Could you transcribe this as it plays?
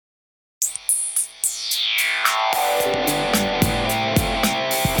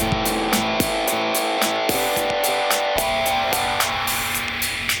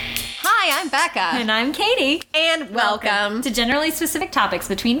Rebecca. And I'm Katie. And welcome to Generally Specific Topics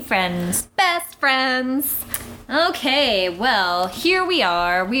Between Friends. Best Friends. Okay, well, here we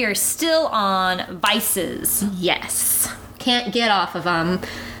are. We are still on vices. Yes. Can't get off of them.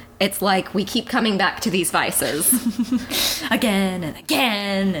 It's like we keep coming back to these vices. Again and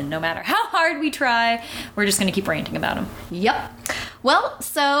again, and no matter how hard we try, we're just going to keep ranting about them. Yep. Well,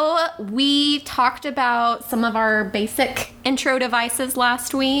 so we talked about some of our basic intro devices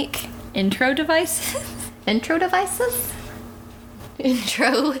last week. Intro devices? Intro devices?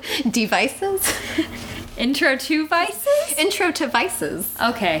 Intro devices? Intro to vices? Intro to vices.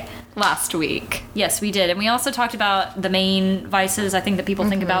 Okay. Last week. Yes, we did. And we also talked about the main vices, I think, that people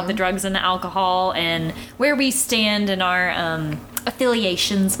think about, the drugs and the alcohol, and where we stand in our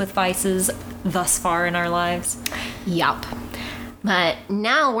affiliations with vices thus far in our lives. Yup. But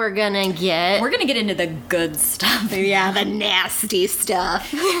now we're gonna get into the good stuff. Yeah, the nasty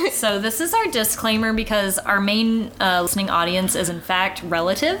stuff. So this is our disclaimer because our main listening audience is in fact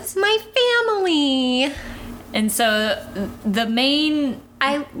relatives. My family. And so the main...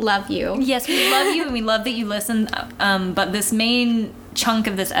 I love you. Yes, we love you and we love that you listen. But this main chunk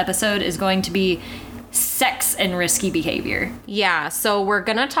of this episode is going to be sex and risky behavior. Yeah, so we're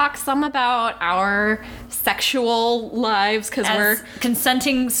gonna talk some about our sexual lives because we're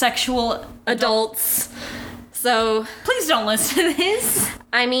consenting sexual adults. So please don't listen to this.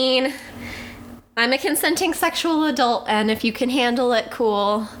 I mean, I'm a consenting sexual adult, and if you can handle it,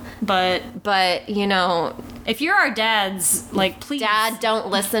 cool. But you know, if you're our dads, like, please, Dad, don't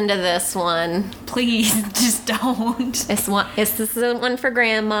listen to this one. Please, just don't. This is the one for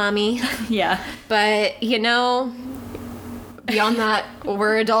grandmommy. Yeah. But you know, beyond that,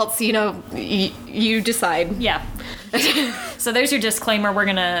 we're adults. You know, you decide. Yeah. So there's your disclaimer. We're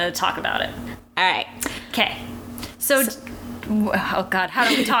gonna talk about it. All right. Okay. So oh God, how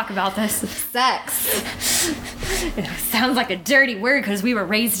do we talk about this? Sex. It sounds like a dirty word because we were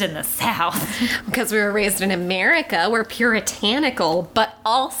raised in the South. Because we were raised in America, we're puritanical, but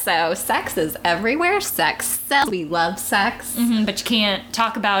also sex is everywhere. Sex sells. We love sex. Mm-hmm, but you can't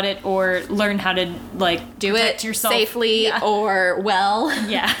talk about it or learn how to, like, do it yourself safely or well.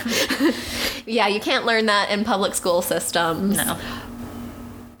 Yeah. Yeah, you can't learn that in public school systems. No.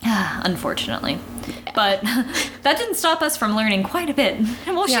 Unfortunately. Yeah. But that didn't stop us from learning quite a bit.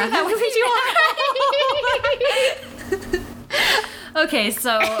 And we'll share that with you. Okay,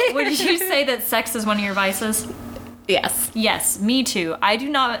 so would you say that sex is one of your vices? Yes. Yes, me too. I do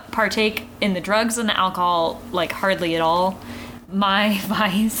not partake in the drugs and the alcohol, like, hardly at all. My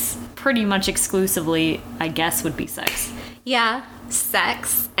vice, pretty much exclusively, I guess, would be sex. Yeah,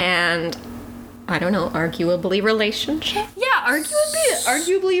 sex and... I don't know, arguably relationship? Yeah,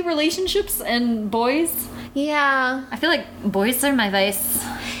 arguably relationships and boys. Yeah. I feel like boys are my vice.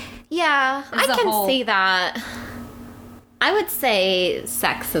 Yeah, I can see that. I would say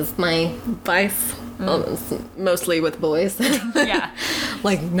sex is my vice. Mostly with boys. Yeah.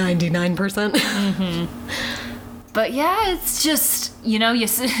 Like 99%. Mm-hmm. But yeah, it's just, you know,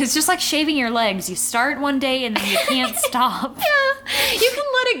 it's just like shaving your legs. You start one day and then you can't stop. Yeah, you can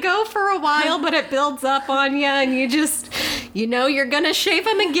let it go for a while, but it builds up on you and you just, you know, you're gonna shave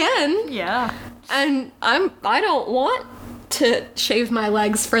them again. Yeah. And I don't want to shave my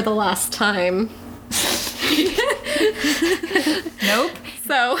legs for the last time. Nope.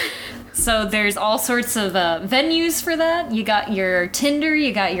 So there's all sorts of venues for that. You got your Tinder,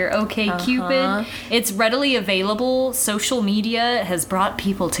 you got your OkCupid. It's readily available. Social media has brought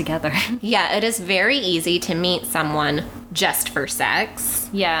people together. Yeah, it is very easy to meet someone just for sex.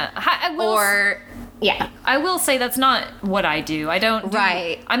 Yeah. I will say that's not what I do.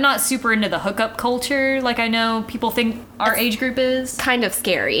 I'm not super into the hookup culture like I know people think our age group is. Kind of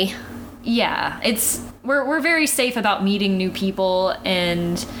scary. Yeah, we're very safe about meeting new people,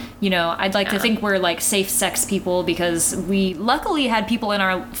 and you know, I'd like to think we're like safe sex people because we luckily had people in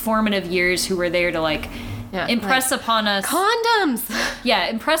our formative years who were there to like impress upon us condoms. Yeah,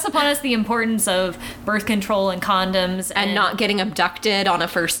 impress upon us the importance of birth control and condoms and not getting abducted on a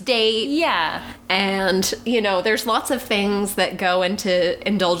first date. Yeah. And, you know, there's lots of things that go into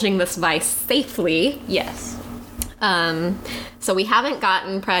indulging this vice safely. Yes. So we haven't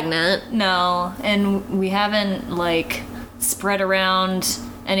gotten pregnant. No, and we haven't, like, spread around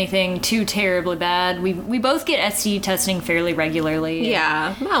anything too terribly bad. We both get STD testing fairly regularly.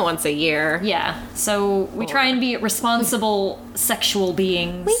 Yeah, about once a year. Yeah, so we try and be responsible sexual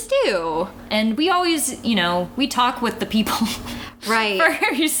beings. We do. And we always, you know, we talk with the people right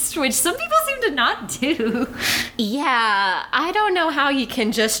first, which some people seem to not do. Yeah, I don't know how you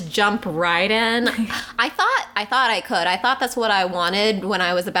can just jump right in. I thought I could. I thought that's what I wanted when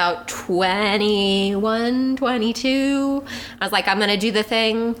I was about 21, 22. I was like, I'm going to do the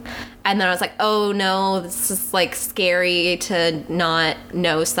thing. And then I was like, oh no, this is like scary to not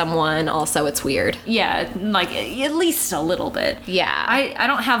know someone. Also, it's weird. Yeah, like at least a little bit. Yeah. I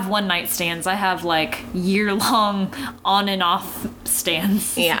don't have one night stands. I have like year-long on and off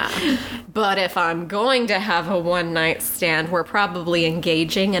stands. Yeah. But if I'm going to have a one night stand, we're probably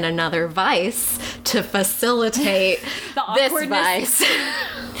engaging in another vice to facilitate The this awkwardness.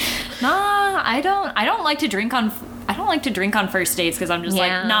 vice. Nah, I don't like to drink on first dates because I'm just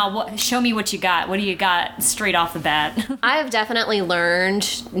Yeah. like, nah, show me what you got. What do you got straight off the bat? I have definitely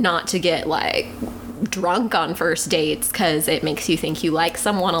learned not to get like drunk on first dates because it makes you think you like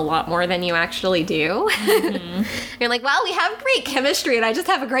someone a lot more than you actually do. Mm-hmm. You're like, well, we have great chemistry and I just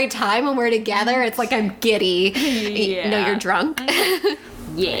have a great time when we're together. It's like I'm giddy. Yeah. No, you're drunk.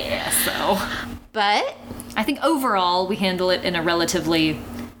 Yeah, so But I think overall we handle it in a relatively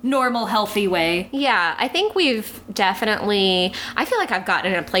normal, healthy way. yeah, I think we've definitely, I feel like I've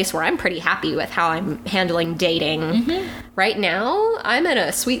gotten in a place where I'm pretty happy with how I'm handling dating. Mm-hmm. Right now, I'm in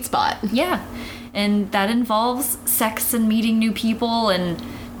a sweet spot. Yeah. And that involves sex and meeting new people and,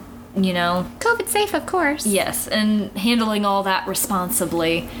 you know, COVID safe, of course. yes, and handling all that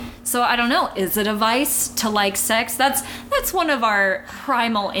responsibly. So I don't know, is it a vice to like sex? That's one of our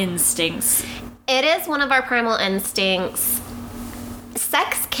primal instincts. It is one of our primal instincts.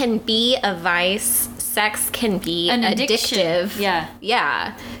 Sex can be a vice. Sex can be An addiction. addictive. Yeah.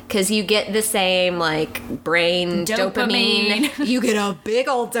 Yeah. Because you get the same, like, brain dopamine. You get a big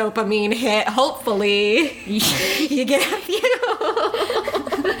old dopamine hit, hopefully. You get a few.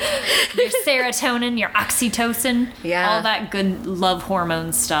 Your serotonin, your oxytocin, Yeah. all that good love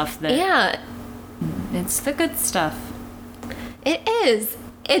hormone stuff that Yeah, it's the good stuff. it is.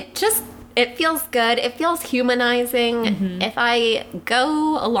 It feels good. It feels humanizing. Mm-hmm. If I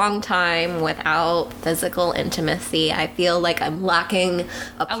go a long time without physical intimacy, I feel like I'm lacking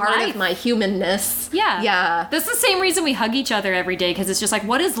a part life. of my humanness. Yeah. Yeah. That's the same reason we hug each other every day, because it's just like,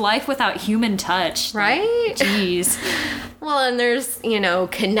 what is life without human touch? Like, Right? jeez. Well, and there's,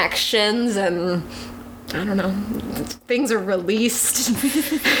 connections and I don't know, things are released.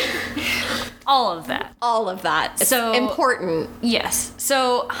 All of that. All of that. It's So- important. Yes.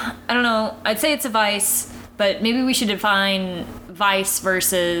 So, I don't know. I'd say it's a vice, but maybe we should define vice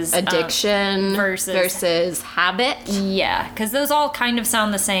versus Addiction versus habit. yeah, because those all kind of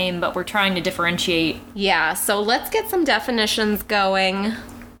sound the same, but we're trying to differentiate. Yeah, so let's get some definitions going.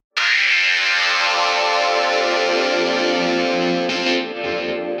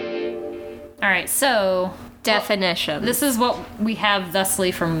 All right, so Definitions. this is what we have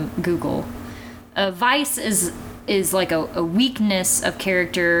thusly from Google. A vice is like a weakness of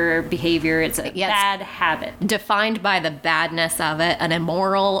character or behavior. It's a Yes. bad habit. defined by the badness of it, an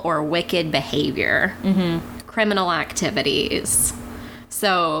immoral or wicked behavior, criminal activities.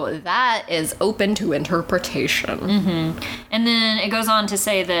 So that is open to interpretation. And then it goes on to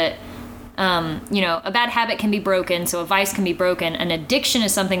say that, a bad habit can be broken, so a vice can be broken. An addiction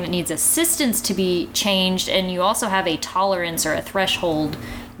is something that needs assistance to be changed, and you also have a tolerance or a threshold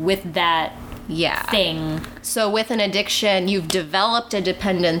with that Yeah. thing. So with an addiction, you've developed a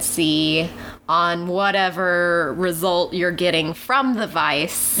dependency on whatever result you're getting from the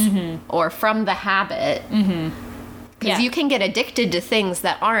vice or from the habit. Because Yeah. you can get addicted to things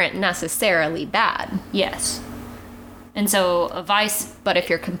that aren't necessarily bad. Yes. And so a vice, But if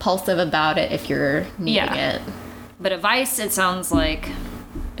you're compulsive about it, if you're needing Yeah. it, but a vice, it sounds like,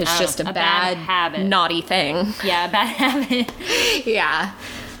 it's just a a bad, bad habit. naughty thing. yeah, a bad habit. Yeah.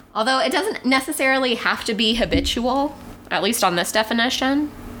 Although it doesn't necessarily have to be habitual, at least on this definition.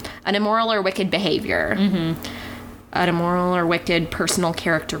 An immoral or wicked behavior. An immoral or wicked personal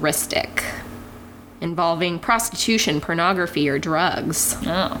characteristic involving prostitution, pornography, or drugs.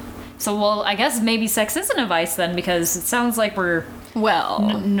 Oh. So, well, I guess maybe sex isn't a vice then, because it sounds like we're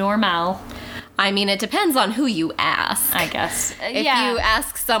Well, normal, I mean, it depends on who you ask. I guess. If you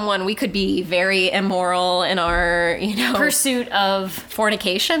ask someone, we could be very immoral in our, Pursuit of,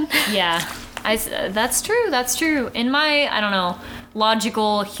 fornication. yeah. That's true, that's true. In my, I don't know,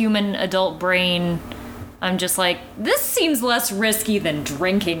 logical human adult brain, I'm just like, this seems less risky than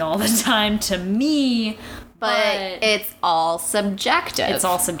drinking all the time to me. But it's all subjective. it's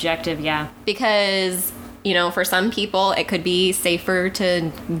all subjective, yeah. Because, for some people, it could be safer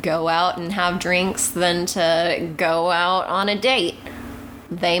to go out and have drinks than to go out on a date.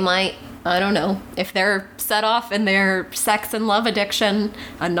 They might, I don't know, if they're set off in their sex and love addiction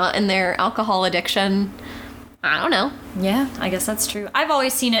and not in their alcohol addiction, I don't know. Yeah, I guess that's true. I've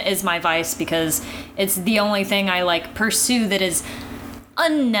always seen it as my vice because it's the only thing I like pursue that is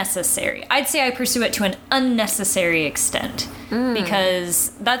unnecessary. I'd say I pursue it to an unnecessary extent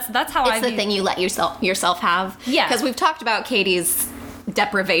because that's how It's the thing you let yourself have. Yeah. Because we've talked about Katie's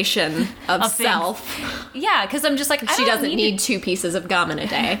deprivation of Of things. self. Yeah, because I'm just like, She doesn't need 2 pieces of gum in a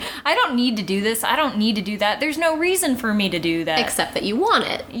day, I don't need to do this. I don't need to do that. There's no reason for me to do that. except that you want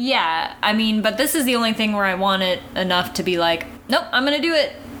it. Yeah, I mean, but this is the only thing where I want it enough to be like, nope, I'm gonna do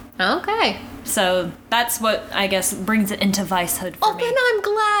it. Okay. So that's what I guess brings it into vicehood for Oh, me. then I'm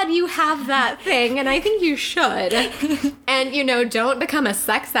glad you have that thing, and I think you should. And, don't become a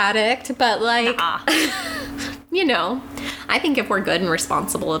sex addict, but, like, I think if we're good and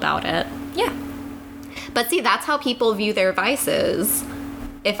responsible about it. Yeah. But see, that's how people view their vices.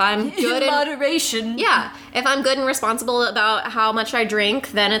 If I'm good In and moderation. yeah, if I'm good and responsible about how much I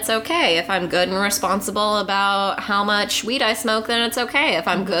drink, then it's okay. If I'm good and responsible about how much weed I smoke, then it's okay. If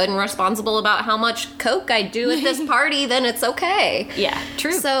I'm good and responsible about how much coke I do at this party, then it's okay. Yeah,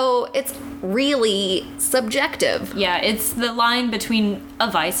 true. So it's really subjective. Yeah, it's the line between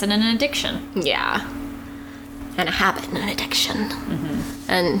a vice and an addiction. Yeah. And a habit and an addiction.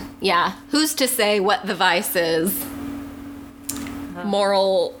 And yeah, who's to say what the vice is?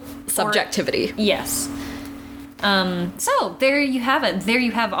 Moral subjectivity. Yes. So there you have it. There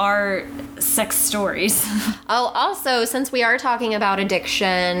you have our sex stories. Oh, also, since we are talking about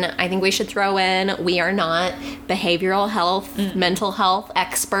addiction, I think we should throw in we are not behavioral health, mental health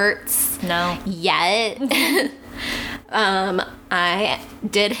experts No. yet. I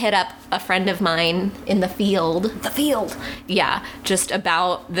did hit up a friend of mine in the field. The field. Yeah, just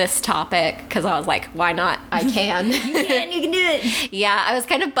about this topic because I was like, why not? I can. You can do it. Yeah, I was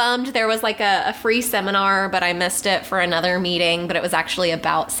kind of bummed. There was like a free seminar, but I missed it for another meeting. But it was actually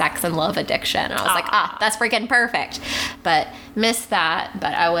about sex and love addiction. And I was like, that's freaking perfect. But missed that.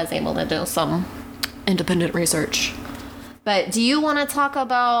 But I was able to do some independent research. But do you want to talk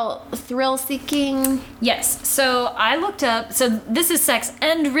about thrill seeking? Yes. So I looked up. So this is sex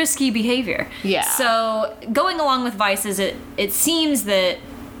and risky behavior. Yeah. So going along with vices, it seems that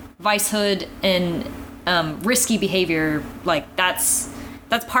vicehood and risky behavior, like that's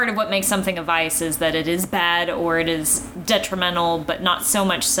part of what makes something a vice, is that it is bad or it is detrimental, but not so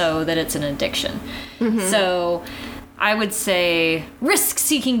much so that it's an addiction. So I would say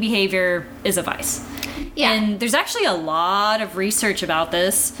risk-seeking behavior is a vice. Yeah. And there's actually a lot of research about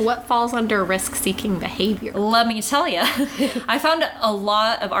this. What falls under risk-seeking behavior? Let me tell you. I found a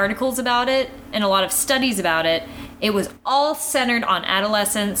lot of articles about it and a lot of studies about it. It was all centered on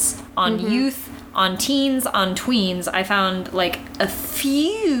adolescents, on youth, on teens, on tweens. I found like a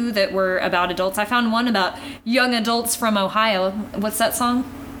few that were about adults. I found one about young adults from Ohio. What's that song?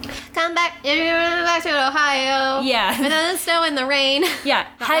 Come back to Ohio. Yeah. And then the snow and the rain. Yeah,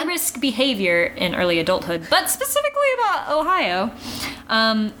 high risk behavior in early adulthood, but specifically about Ohio.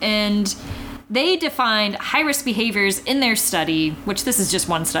 And they defined high risk behaviors in their study, which this is just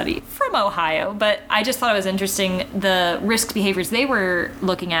one study from Ohio, but I just thought it was interesting. The risk behaviors they were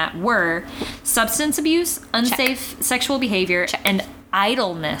looking at were substance abuse, unsafe sexual behavior, and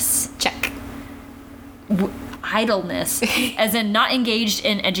idleness. Check. Idleness, as in not engaged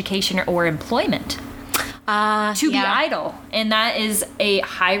in education or employment. To be idle, and that is a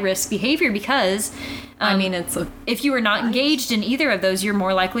high risk behavior because I mean, it's a... if you are not engaged in either of those, you're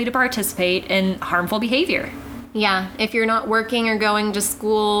more likely to participate in harmful behavior. Yeah, if you're not working or going to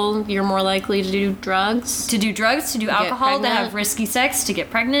school, you're more likely to do drugs. To do drugs, to do alcohol, to pregnant. have risky sex, to get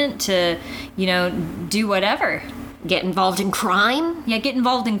pregnant, to, do whatever. Get involved in crime. Yeah, get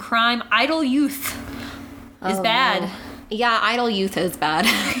involved in crime. Idle youth is bad. No. Yeah, idle youth is bad.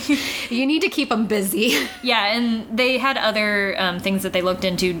 You need to keep them busy. Yeah, and they had other things that they looked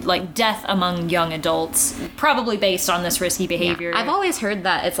into, like death among young adults, probably based on this risky behavior. I've always heard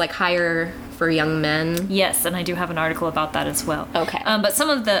that it's like higher for young men. Yes, and I do have an article about that as well. Okay. But some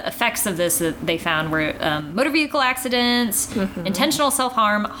of the effects of this that they found were motor vehicle accidents, intentional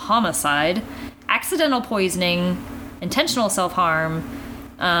self-harm, homicide, accidental poisoning, intentional self-harm,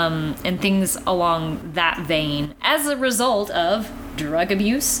 and things along that vein as a result of drug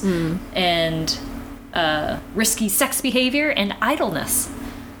abuse and risky sex behavior and idleness.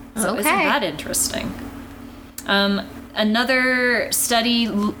 So isn't that interesting? Another study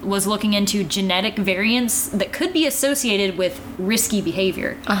was looking into genetic variants that could be associated with risky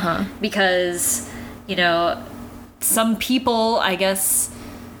behavior. Because, some people, I guess,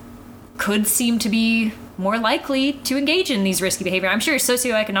 could seem to be more likely to engage in these risky behavior. I'm sure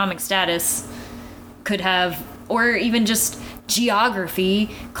socioeconomic status could have, or even just geography,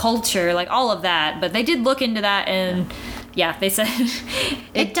 culture, like all of that. But they did look into that, and yeah, they said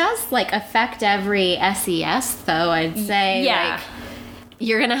it does like affect every SES though, I'd say. Yeah. Like,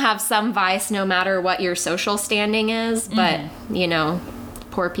 you're gonna have some vice no matter what your social standing is, but you know,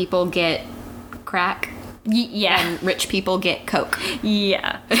 poor people get crack yeah. and rich people get coke.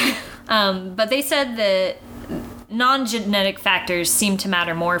 Yeah. But they said that non-genetic factors seem to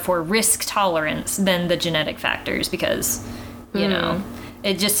matter more for risk tolerance than the genetic factors because, you know,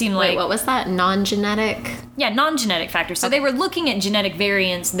 it just seemed like... Wait, what was that? Non-genetic? Yeah, non-genetic factors. So they were looking at genetic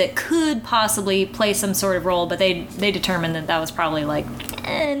variants that could possibly play some sort of role, but they determined that was probably like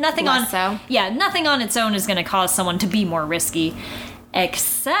nothing Less on... so. Yeah, nothing on its own is going to cause someone to be more risky.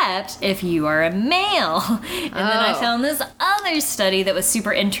 Except if you are a male. And then I found this other study that was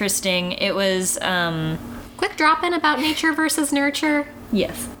super interesting. It was... Quick drop in about nature versus nurture.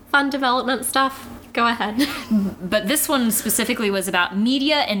 Yes. Fun development stuff. Go ahead. But this one specifically was about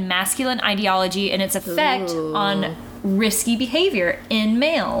media and masculine ideology and its effect on risky behavior in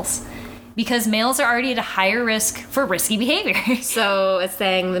males. Because males are already at a higher risk for risky behavior. So it's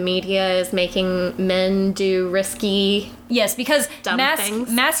saying the media is making men do risky... Yes, because Dumb things.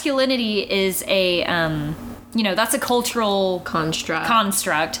 masculinity is a... that's a cultural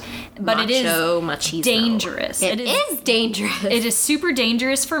construct, but it is machismo. dangerous. It is dangerous. It is super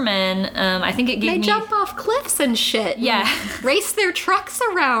dangerous for men. I think it gave They me... jump off cliffs and shit. Yeah. And race their trucks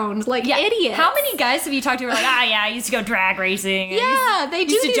around like idiots. How many guys have you talked to who are like, I used to go drag racing. Yeah, they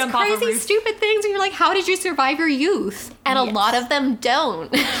do used to these jump off a crazy, roof." stupid things, and you're like, how did you survive your youth? And a Yes. lot of them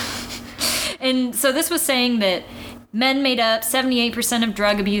don't. And so this was saying that men made up 78% of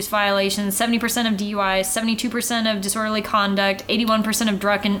drug abuse violations, 70% of DUIs, 72% of disorderly conduct, 81% of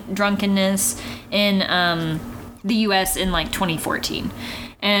drunkenness in the U.S. in like 2014.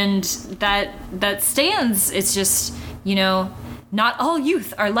 And that stands. It's just, not all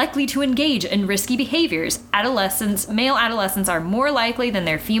youth are likely to engage in risky behaviors. Male adolescents are more likely than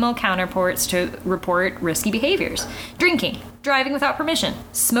their female counterparts to report risky behaviors. Drinking, driving without permission,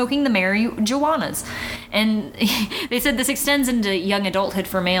 smoking the marijuanas. And they said this extends into young adulthood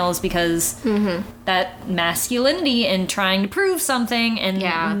for males because that masculinity and trying to prove something and,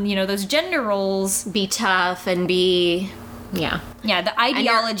 those gender roles. Be tough and be... Yeah. Yeah, the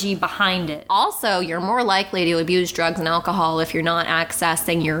ideology behind it. Also, you're more likely to abuse drugs and alcohol if you're not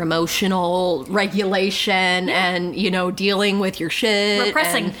accessing your emotional regulation and, dealing with your shit.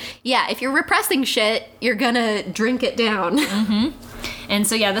 Repressing. And, if you're repressing shit, you're gonna drink it down. And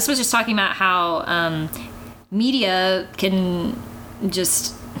so, this was just talking about how media can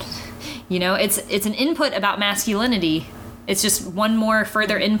just, it's an input about masculinity. It's just one more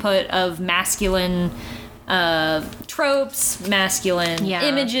further input of masculine tropes, masculine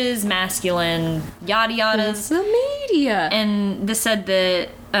images, masculine yada yadas. The media. And this said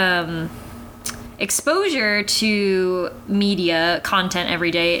that exposure to media content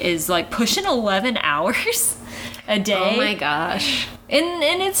every day is like pushing 11 hours a day. Oh my gosh. And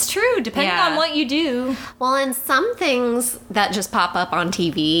it's true, depending on what you do. Well, and some things that just pop up on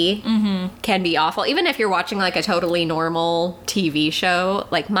TV can be awful. Even if you're watching like a totally normal TV show.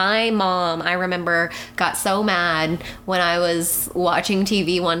 Like my mom, I remember, got so mad when I was watching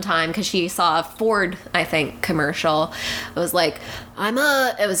TV one time because she saw a Ford, I think, commercial. It was like,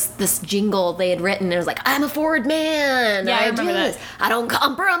 it was this jingle they had written. It was like, I'm a Ford man. Yeah, I remember that. I don't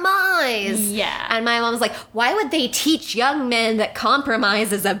compromise. Yeah. And my mom was like, why would they teach young men that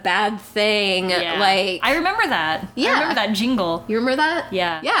compromise is a bad thing? Yeah. Like, I remember that. Yeah. I remember that jingle. you remember that?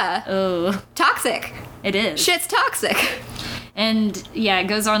 Yeah. Yeah. Oh, Toxic. it is. Shit's toxic. And it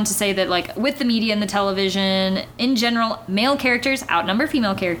goes on to say that like with the media and the television, in general, male characters outnumber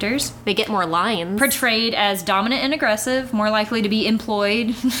female characters. They get more lines. Portrayed as dominant and aggressive, more likely to be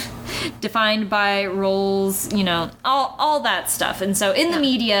employed, defined by roles, all that stuff. And so in the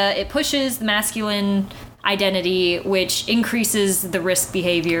media, it pushes the masculine identity, which increases the risk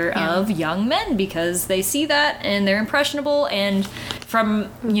behavior of young men because they see that and they're impressionable, and from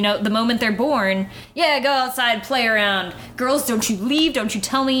the moment they're born, go outside, play around. Girls, don't you leave, don't you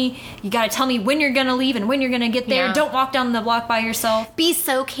tell me, you gotta tell me when you're gonna leave and when you're gonna get there. Don't walk down the block by yourself. Be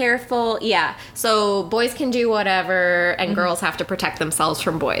so careful. Yeah. So boys can do whatever and girls have to protect themselves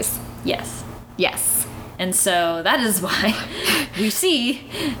from boys. Yes. Yes. And so that is why we see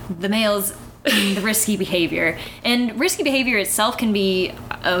the males the risky behavior. And risky behavior itself can be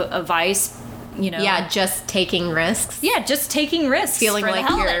a vice, Yeah, just taking risks. Yeah, just taking risks. Feeling for the like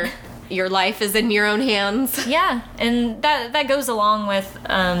hell of it. your life is in your own hands. Yeah, and that goes along with,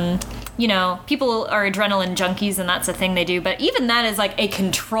 you know, people are adrenaline junkies and that's a thing they do, but even that is like a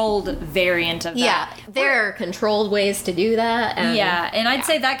controlled variant of that. Yeah, there are controlled ways to do that. And, And I'd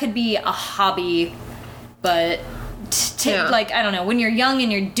say that could be a hobby, but like, I don't know, when you're young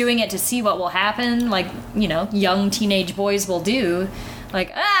and you're doing it to see what will happen, like, you know, young teenage boys will do,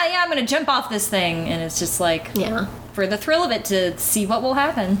 like, I'm gonna jump off this thing, and it's just like, for the thrill of it, to see what will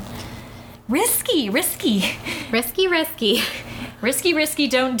happen. Risky. Risky. Risky,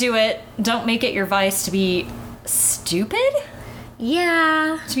 don't do it. Don't make it your vice to be stupid?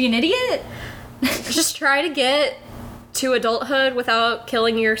 Yeah. To be an idiot? Just try to get to adulthood without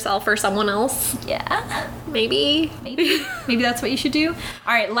killing yourself or someone else. Yeah. Maybe that's what you should do.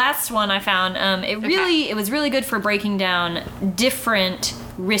 All right, last one I found. It was really good for breaking down different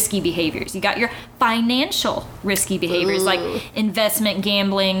risky behaviors. You got your financial risky behaviors, like investment,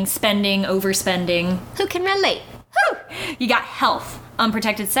 gambling, spending, overspending. Who can relate? You got health,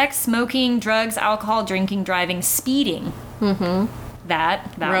 unprotected sex, smoking, drugs, alcohol, drinking, driving, speeding.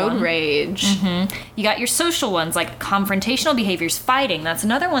 That road one. Rage. You got your social ones, like confrontational behaviors, fighting. That's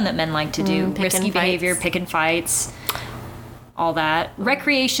another one that men like to do. Risky behavior, picking fights, all that.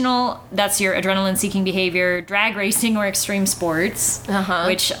 Recreational, that's your adrenaline-seeking behavior. Drag racing or extreme sports,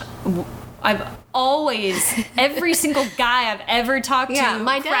 which I've always, every single guy I've ever talked to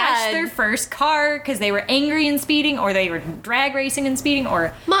my crashed dad. their first car because they were angry and speeding, or they were drag racing and speeding,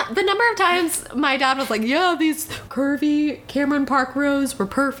 or... The number of times my dad was like, yeah, these curvy Cameron Park roads were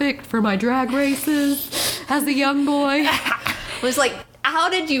perfect for my drag races as a young boy. I was like, how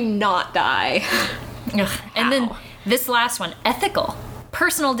did you not die? And then this last one, ethical.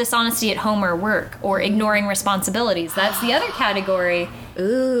 Personal dishonesty at home or work, or ignoring responsibilities. That's the other category.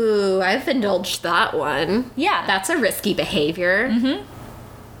 Ooh, I've indulged that one. Yeah. That's a risky behavior.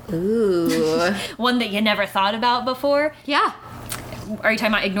 Ooh. One that you never thought about before. Yeah. Are you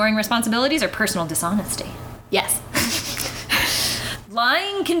talking about ignoring responsibilities or personal dishonesty? Yes.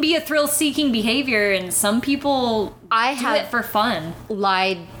 Lying can be a thrill-seeking behavior, and some people do it for fun.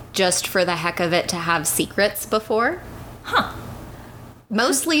 Lied just for the heck of it to have secrets before. Huh.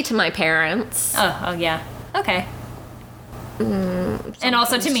 Mostly to my parents. Oh yeah. Okay. And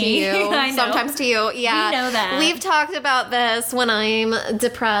also to me. I know. Sometimes to you. Yeah. We know that. We've talked about this when I'm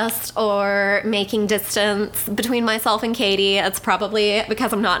depressed or making distance between myself and Katie. It's probably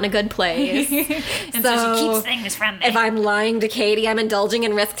because I'm not in a good place. And so she keeps things from me. If I'm lying to Katie, I'm indulging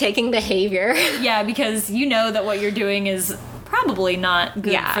in risk-taking behavior. Yeah, because you know that what you're doing is probably not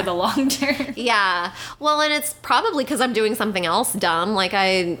good for the long term. Yeah. Well, and it's probably because I'm doing something else dumb. Like,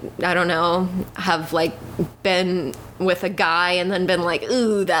 I don't know, have, like, been with a guy and then been like,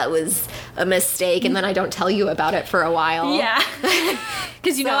 ooh, that was a mistake, and then I don't tell you about it for a while. Yeah.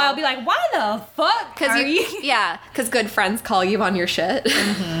 Because, you know, I'll be like, why the fuck are you? Yeah, because good friends call you on your shit.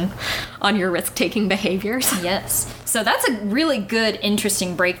 On your risk-taking behaviors. Yes. So that's a really good,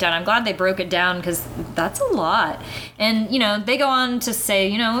 interesting breakdown. I'm glad they broke it down because that's a lot. And, you know, they go on to say,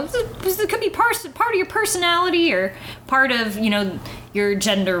 you know, it could be part of your personality or part of, you know, your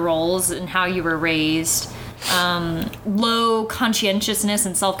gender roles and how you were raised. Low conscientiousness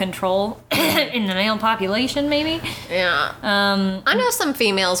and self-control in the male population, maybe. Yeah. I know some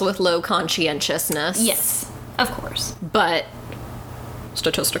females with low conscientiousness. Yes, of course. But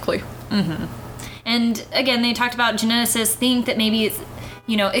statistically. And again, they talked about geneticists think that maybe it's,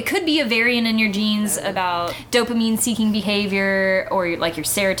 you know, it could be a variant in your genes about dopamine-seeking behavior or like your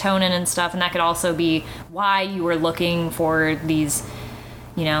serotonin and stuff, and that could also be why you were looking for these,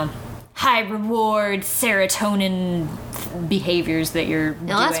 you know, high-reward serotonin behaviors that you're doing.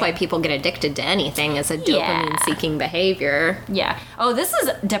 That's why people get addicted to anything as a dopamine-seeking behavior. Yeah. Oh,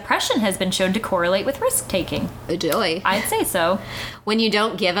 depression has been shown to correlate with risk-taking. Really? I'd say so. When you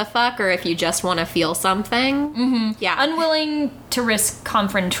don't give a fuck or if you just want to feel something. Yeah. Unwilling to risk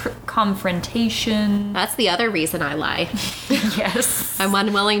confrontation. That's the other reason I lie. Yes. I'm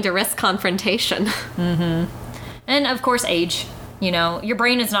unwilling to risk confrontation. And, of course, age. You know, your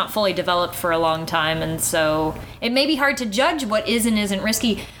brain is not fully developed for a long time, and so it may be hard to judge what is and isn't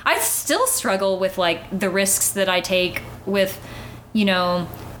risky. I still struggle with, like, the risks that I take with, you know,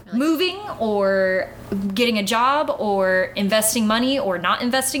 moving or getting a job or investing money or not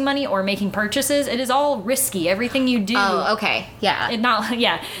investing money or making purchases. It is all risky. Everything you do. Oh, okay. Yeah.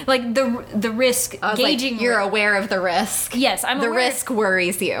 Like the risk gauging. Like, you're aware of the risk. Yes, I'm aware. The risk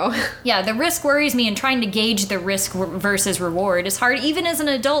worries you. Yeah, the risk worries me, and trying to gauge the risk versus reward is hard even as an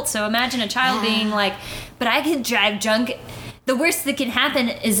adult. So imagine a child being like, but I can drive drunk. The worst that can happen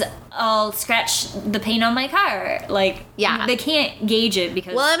is I'll scratch the paint on my car. Like, yeah. They can't gauge it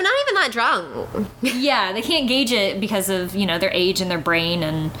because... Well, I'm not even that drunk. Yeah, they can't gauge it because of, you know, their age and their brain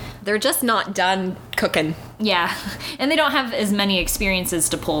and They're just not done cooking. Yeah, and they don't have as many experiences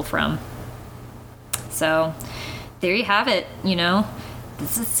to pull from. So, there you have it, you know.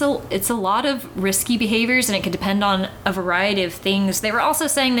 It's a lot of risky behaviors, and it could depend on a variety of things. They were also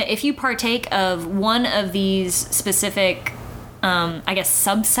saying that if you partake of one of these specific, I guess,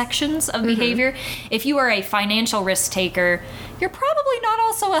 subsections of behavior, if you are a financial risk taker, you're probably not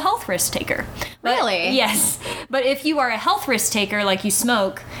also a health risk taker. But, Really? Yes. But if you are a health risk taker, like you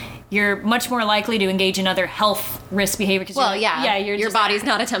smoke, you're much more likely to engage in other health risk behavior. Well, yeah. You're your just, body's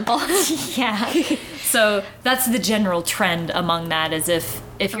not a temple. yeah. So that's the general trend among that, is if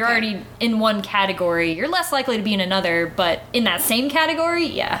you're Okay. already in one category, you're less likely to be in another, but in that same category,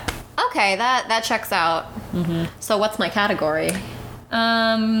 yeah. Okay, that checks out. So what's my category?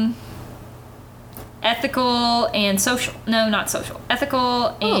 Ethical and social. No, not social. Ethical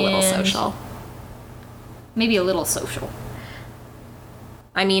and... Oh, a little social. Maybe a little social.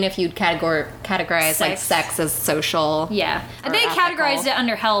 I mean, if you'd categorize like Sex. sex as social. Yeah. I Or think I categorized ethical. it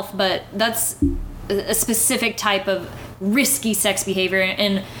under health, but that's a specific type of risky sex behavior,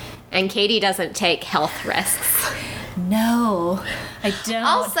 and And Katie doesn't take health risks. no, I don't.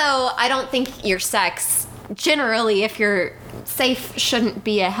 Also, I don't think your sex, generally, if you're safe, shouldn't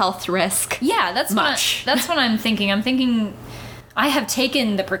be a health risk. Yeah, that's Much. that's what I'm thinking. I'm thinking I have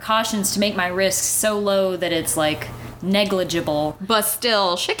taken the precautions to make my risks so low that it's like negligible. But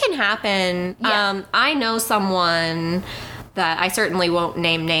still, shit can happen. Yeah. I know someone that I certainly won't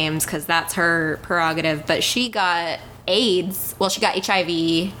name names because that's her prerogative, but she got AIDS. Well, she got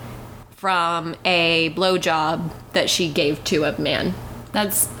HIV from a blowjob that she gave to a man.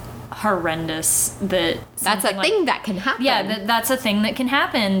 That's horrendous. That's a something like- thing that can happen. Yeah, that's a thing that can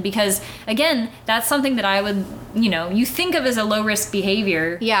happen because, again, that's something that I would, you think of as a low risk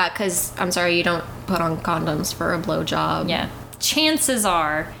behavior. Yeah, because I'm sorry, you don't put on condoms for a blowjob. Yeah. Chances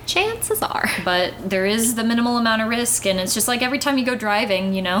are, Chances are. but there is the minimal amount of risk, and it's just like every time you go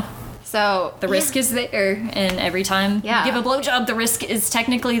driving, So the risk is there, and every time Yeah. you give a blowjob, the risk is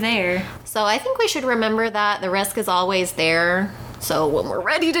technically there. So I think we should remember that the risk is always there. So when we're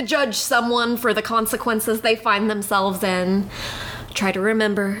ready to judge someone for the consequences they find themselves in, try to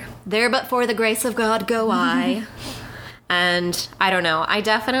remember, there but for the grace of God go I. And I don't know, I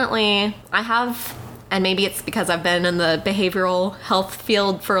have, and maybe it's because I've been in the behavioral health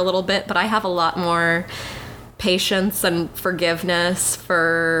field for a little bit, but I have a lot more patience and forgiveness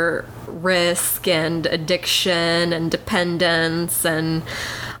for risk and addiction and dependence, and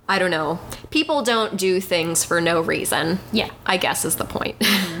I don't know. People don't do things for no reason. Yeah. I guess is the point.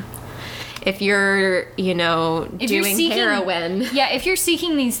 If you're, If you're doing seeking- heroin. Yeah, if you're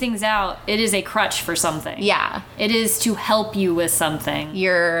seeking these things out, it is a crutch for something. Yeah. It is to help you with something.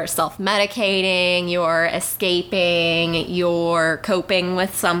 You're self-medicating, you're escaping, you're coping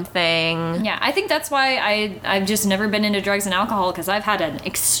with something. Yeah, I think that's why I've just never been into drugs and alcohol, because I've had an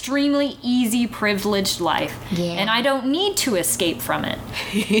extremely easy, privileged life. Yeah. And I don't need to escape from it.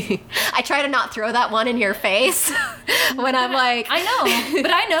 I try to not throw that one in your face when I'm like, I know,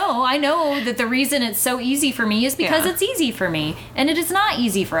 but I know that the reason it's so easy for me is because Yeah. it's easy for me. And it is not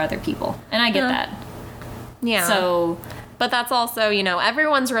easy for other people. And I get that. yeah. So, But that's also,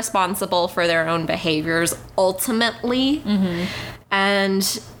 everyone's responsible for their own behaviors ultimately. Mm-hmm.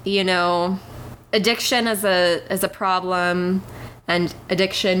 And, addiction is a problem, and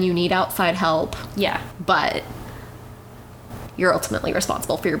addiction, you need outside help, yeah. but you're ultimately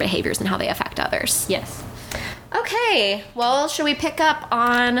responsible for your behaviors and how they affect others. Yes. Okay, well, should we pick up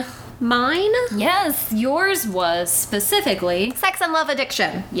on mine? Yes, yours was specifically. Sex and love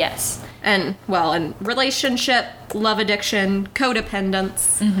addiction. Yes. And relationship, love addiction,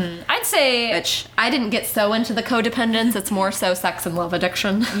 codependence. I'd say. Which I didn't get so into the codependence. It's more so sex and love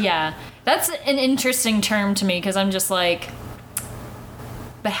addiction. Yeah. That's an interesting term to me, because I'm just like.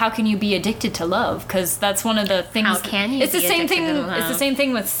 But how can you be addicted to love? Because that's one of the things. How can you It's the be same addicted thing. to love? It's the same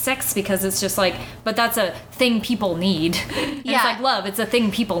thing with sex, because it's just like, but that's a thing people need. And Yeah. It's like love. It's a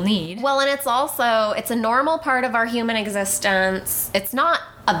thing people need. Well, and it's a normal part of our human existence. It's not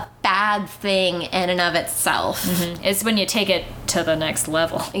a bad thing in and of itself. It's when you take it to the next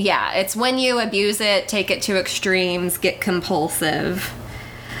level. Yeah, it's when you abuse it, take it to extremes, get compulsive.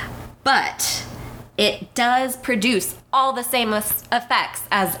 But it does produce all the same effects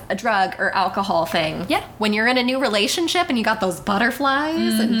as a drug or alcohol thing. Yeah. When you're in a new relationship and you got those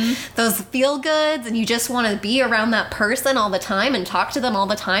butterflies and those feel goods and you just want to be around that person all the time and talk to them all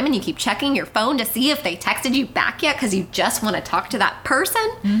the time, and you keep checking your phone to see if they texted you back yet because you just want to talk to that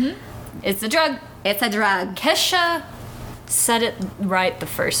person. It's a drug. It's a drug. Kesha said it right the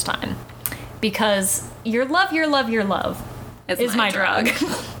first time. Because your love is my drug.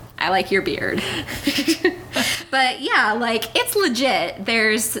 I like your beard. But yeah, like, it's legit.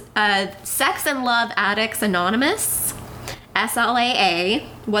 There's Sex and Love Addicts Anonymous. SLAA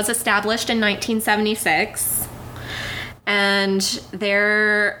was established in 1976. And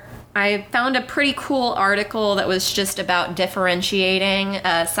I found a pretty cool article that was just about differentiating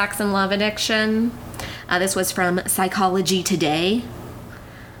sex and love addiction. This was from Psychology Today.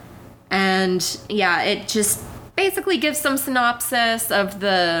 And yeah, it just basically gives some synopsis of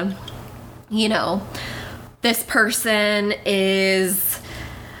the, you know, this person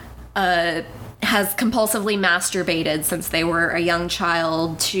has compulsively masturbated since they were a young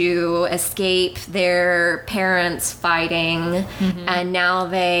child to escape their parents fighting, and now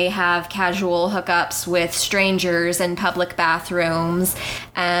they have casual hookups with strangers in public bathrooms,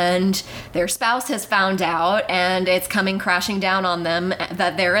 and their spouse has found out, and it's coming crashing down on them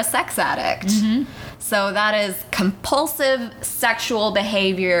that they're a sex addict. So that is compulsive sexual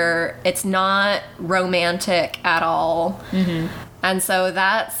behavior. It's not romantic at all. And so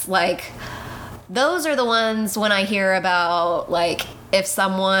that's like, those are the ones when I hear about, like, if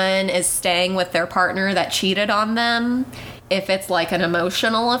someone is staying with their partner that cheated on them, if it's like an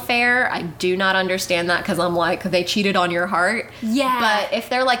emotional affair, I do not understand that, because I'm like, they cheated on your heart. Yeah. But if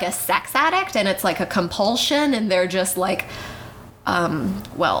they're like a sex addict and it's like a compulsion and they're just like,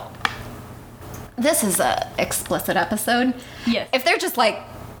 well, this is a explicit episode. Yes. If they're just like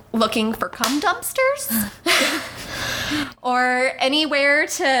looking for cum dumpsters or anywhere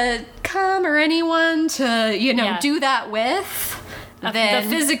to come or anyone to, you know, do that with, then the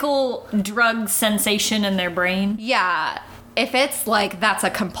physical drug sensation in their brain. Yeah. If it's like that's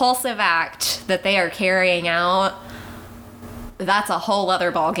a compulsive act that they are carrying out, that's a whole other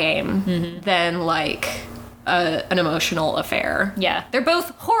ball game than like an emotional affair. Yeah. They're both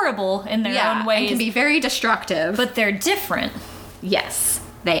horrible in their own ways. And can be very destructive. But they're different. Yes,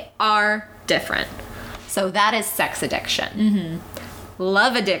 they are different. So that is sex addiction.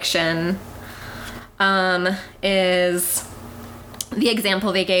 Love addiction is the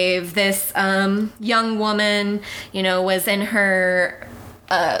example they gave. This young woman, you know, was in her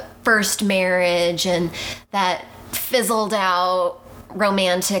first marriage, and that fizzled out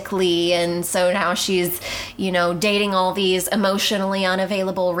romantically, and so now she's, you know, dating all these emotionally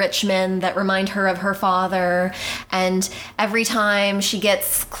unavailable rich men that remind her of her father, and every time she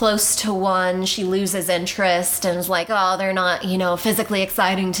gets close to one, she loses interest and is like, oh, they're not, you know, physically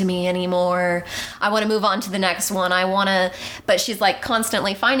exciting to me anymore. I want to move on to the next one. But she's like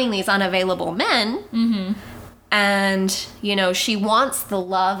constantly finding these unavailable men. And, you know, she wants the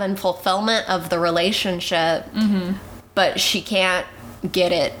love and fulfillment of the relationship, but she can't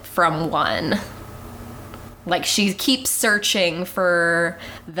get it from one. Like, she keeps searching for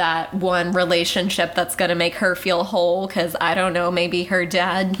that one relationship that's gonna make her feel whole, because, I don't know, maybe her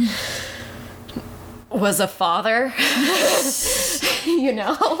dad was a father. You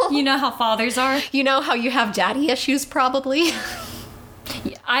know? You know how fathers are? You know how you have daddy issues, probably?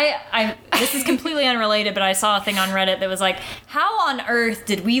 This is completely unrelated, but I saw a thing on Reddit that was like, how on earth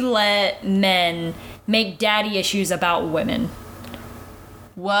did we let men make daddy issues about women?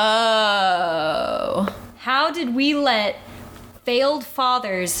 Whoa. How did we let failed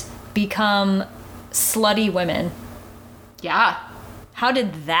fathers become slutty women? Yeah. How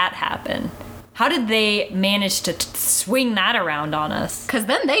did that happen? How did they manage to swing that around on us? Because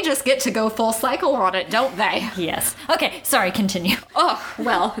then they just get to go full cycle on it, don't they? Yes. Okay, sorry, continue. Oh,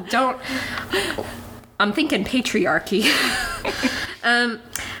 well, don't... I'm thinking patriarchy.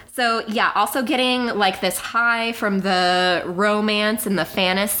 So, yeah, also getting, like, this high from the romance and the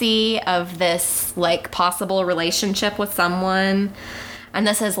fantasy of this, like, possible relationship with someone. And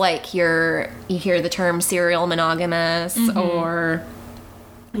this is, like, you hear the term serial monogamous, or...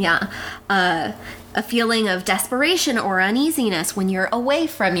 Yeah, a feeling of desperation or uneasiness when you're away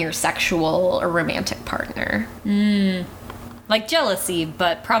from your sexual or romantic partner. Like jealousy,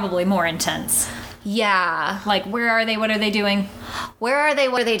 but probably more intense. Yeah. Like, where are they? What are they doing? Where are they?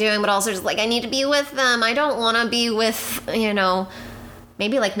 What are they doing? But also just like, I need to be with them. I don't want to be with, you know...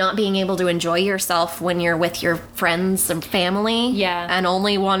 Maybe, like, not being able to enjoy yourself when you're with your friends and family. Yeah. And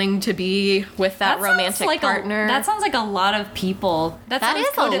only wanting to be with that romantic partner. That sounds like a lot of people. That is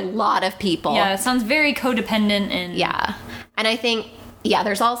a lot of people. Yeah, it sounds very codependent and... Yeah. And I think, yeah,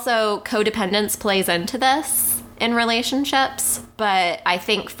 there's also codependence plays into this in relationships. But I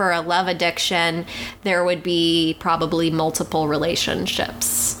think for a love addiction, there would be probably multiple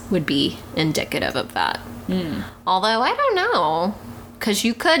relationships would be indicative of that. Although, I don't know. Because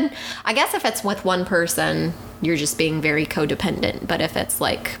you could, I guess if it's with one person, you're just being very codependent. But if it's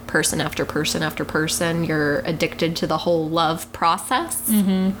like person after person after person, you're addicted to the whole love process.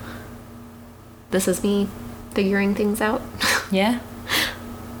 This is me figuring things out. Yeah.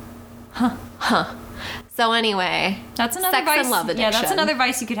 So anyway, That's another sex vice. and love addiction. Yeah, that's another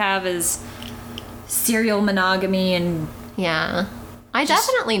vice you could have is serial monogamy and Yeah. I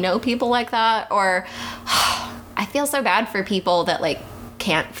definitely know people like that, or I feel so bad for people that like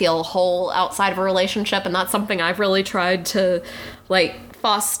can't feel whole outside of a relationship, and that's something I've really tried to like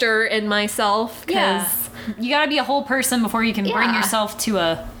foster in myself. 'Cause yeah. You gotta be a whole person before you can bring Yeah. yourself to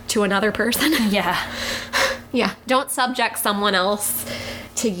another person. Yeah. Yeah. Don't subject someone else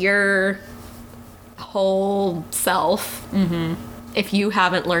to your whole self. Mm-hmm. If you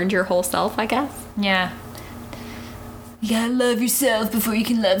haven't learned your whole self, I guess. Yeah. You gotta love yourself before you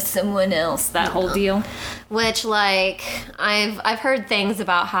can love someone else. That whole deal. Which, like, I've heard things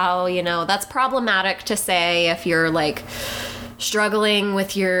about how, you know, that's problematic to say if you're like struggling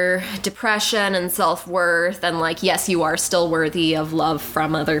with your depression and self-worth, and like, yes, you are still worthy of love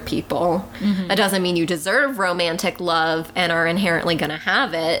from other people. Mm-hmm. That doesn't mean you deserve romantic love and are inherently gonna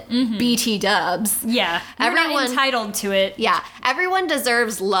have it. Mm-hmm. BT dubs. Yeah. You're not entitled to it. Yeah, everyone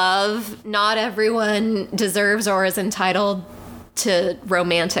deserves love. Not everyone deserves or is entitled to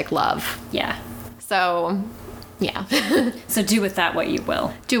romantic love. Yeah. So, yeah. So do with that what you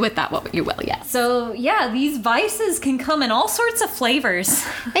will. Do with that what you will, yes. So, yeah, these vices can come in all sorts of flavors.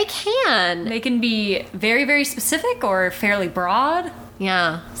 They can. They can be very, very specific or fairly broad.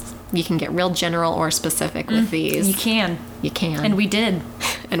 Yeah. You can get real general or specific with these. You can. You can. And we did.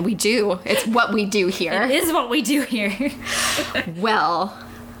 And we do. It's what we do here. It is what we do here. Well,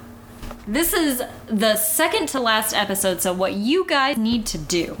 this is the second to last episode, so what you guys need to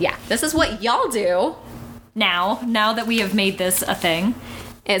do yeah, this is what y'all do. now that we have made this a thing,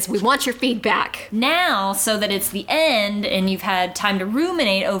 Is we want your feedback. now so that it's the end and you've had time to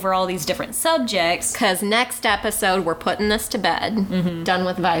ruminate over all these different subjects. Because next episode, we're putting this to bed. Mm-hmm. Done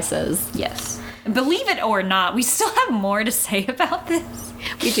with vices. Yes. Believe it or not, we still have more to say about this.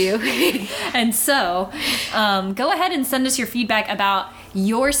 We do. And so, go ahead and send us your feedback about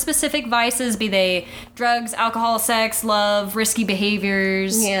your specific vices, be they drugs, alcohol, sex, love, risky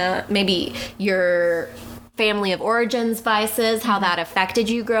behaviors. Yeah, maybe your family of origins vices, how that affected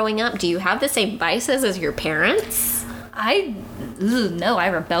you growing up. Do you have the same vices as your parents? No, I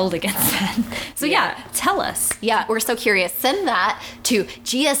rebelled against that. So yeah, tell us. Yeah, we're so curious. Send that to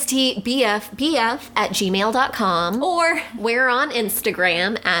gstbffbf@gmail.com. Or we're on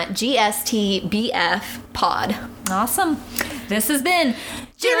Instagram at gstbfpod. awesome. This has been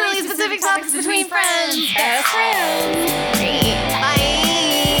Generally specific topics between friends. Best friends. Bye.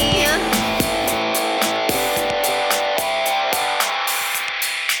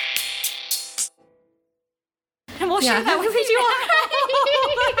 And we'll share that with you.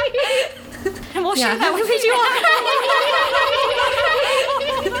 And we'll share that with you.